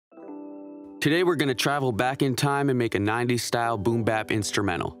Today we're going to travel back in time and make a 90s style boom bap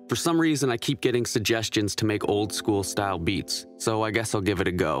instrumental. For some reason I keep getting suggestions to make old school style beats, so I guess I'll give it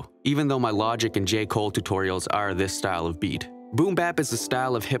a go, even though my Logic and J. Cole tutorials are this style of beat. Boom bap is a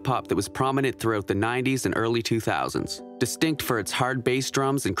style of hip-hop that was prominent throughout the 90s and early 2000s, distinct for its hard bass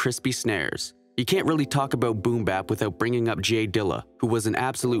drums and crispy snares. You can't really talk about boom bap without bringing up Jay Dilla, who was an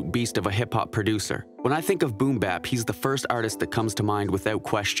absolute beast of a hip-hop producer. When I think of boom bap, he's the first artist that comes to mind without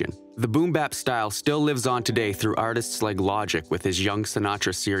question. The boom bap style still lives on today through artists like Logic with his Young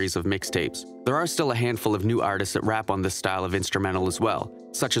Sinatra series of mixtapes. There are still a handful of new artists that rap on this style of instrumental as well,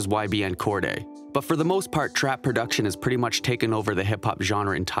 such as YBN Cordae. But for the most part, trap production has pretty much taken over the hip-hop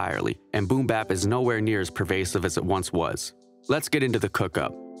genre entirely, and boom bap is nowhere near as pervasive as it once was. Let's get into the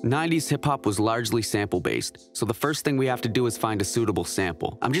cook-up. 90s hip-hop was largely sample-based, so the first thing we have to do is find a suitable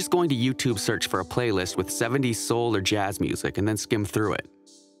sample. I'm just going to YouTube search for a playlist with 70s soul or jazz music and then skim through it.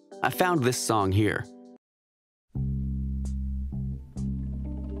 I found this song here.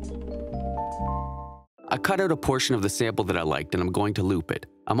 I cut out a portion of the sample that I liked and I'm going to loop it.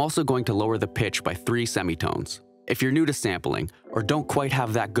 I'm also going to lower the pitch by 3 semitones. If you're new to sampling, or don't quite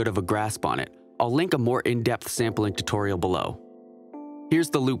have that good of a grasp on it, I'll link a more in-depth sampling tutorial below. Here's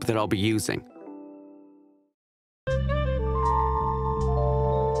the loop that I'll be using.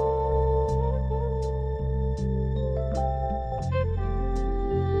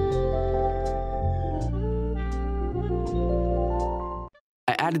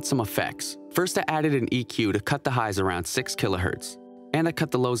 I added some effects. First I added an EQ to cut the highs around 6 kHz, and I cut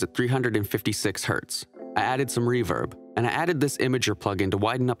the lows at 356 Hz. I added some reverb, and I added this imager plugin to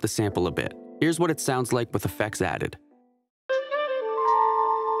widen up the sample a bit. Here's what it sounds like with effects added.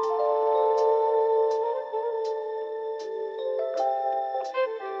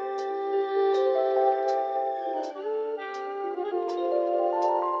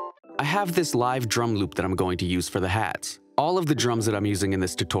 I have this live drum loop that I'm going to use for the hats. All of the drums that I'm using in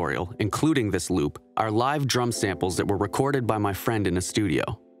this tutorial, including this loop, are live drum samples that were recorded by my friend in a studio.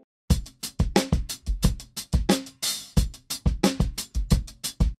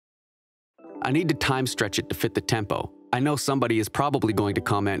 I need to time stretch it to fit the tempo. I know somebody is probably going to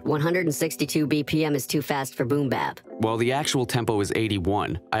comment, 162 BPM is too fast for boom bap. Well, the actual tempo is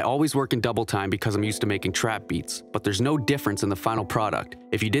 81. I always work in double time because I'm used to making trap beats, but there's no difference in the final product.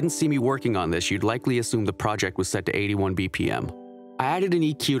 If you didn't see me working on this, you'd likely assume the project was set to 81 BPM. I added an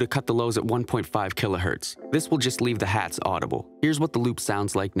EQ to cut the lows at 1.5 kHz. This will just leave the hats audible. Here's what the loop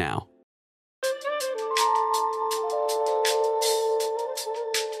sounds like now.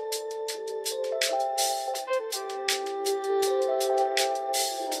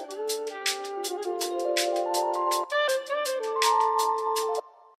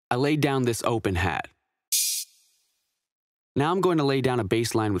 I laid down this open hat. Now I'm going to lay down a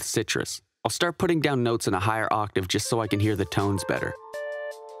bass line with Citrus. I'll start putting down notes in a higher octave just so I can hear the tones better.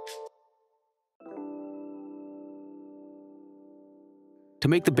 To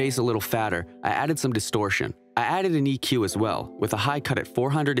make the bass a little fatter, I added some distortion. I added an EQ as well, with a high cut at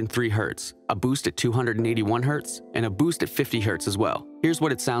 403 Hz, a boost at 281 Hz, and a boost at 50 Hz as well. Here's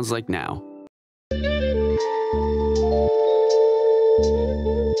what it sounds like now.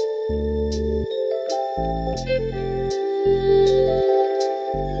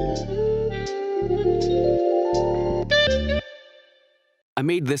 I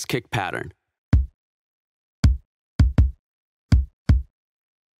made this kick pattern.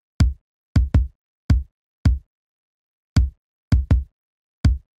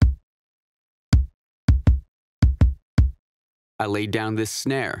 I laid down this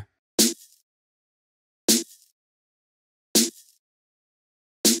snare.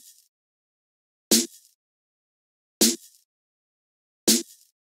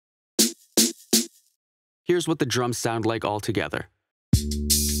 Here's what the drums sound like all together.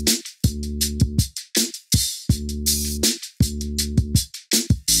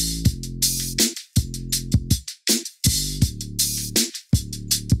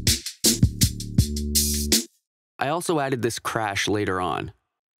 I also added this crash later on.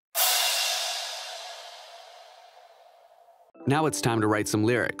 Now it's time to write some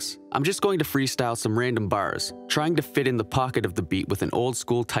lyrics. I'm just going to freestyle some random bars, trying to fit in the pocket of the beat with an old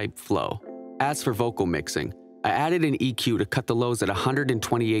school type flow. As for vocal mixing, I added an EQ to cut the lows at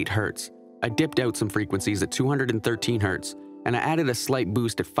 128 Hz. I dipped out some frequencies at 213 Hz, and I added a slight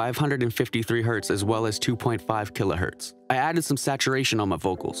boost at 553 Hz as well as 2.5 kHz. I added some saturation on my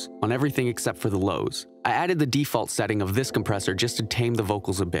vocals, on everything except for the lows. I added the default setting of this compressor just to tame the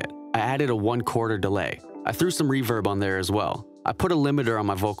vocals a bit. I added a 1/4 delay. I threw some reverb on there as well. I put a limiter on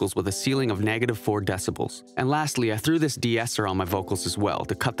my vocals with a ceiling of -4 decibels. And lastly, I threw this de-esser on my vocals as well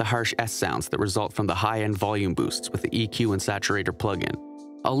to cut the harsh S sounds that result from the high-end volume boosts with the EQ and saturator plugin.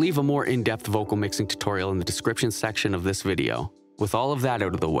 I'll leave a more in-depth vocal mixing tutorial in the description section of this video. With all of that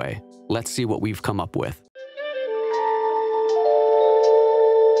out of the way, let's see what we've come up with.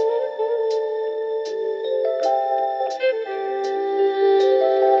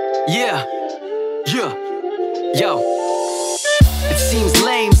 Yeah, yo. It seems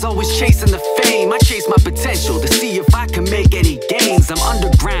lame's always chasing the fame. I chase my potential to see if I can make any gains. I'm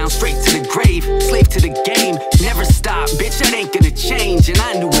underground, straight to the grave, slave to the game. Never stop, bitch, that ain't gonna change. And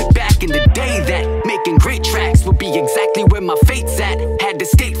I knew it back in the day that making great tracks would be exactly where my fate's at. Had to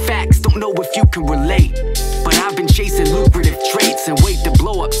state facts, don't know if you can relate, but I've been chasing lucrative traits and wait to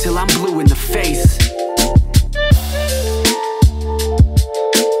blow up till I'm blue in the face.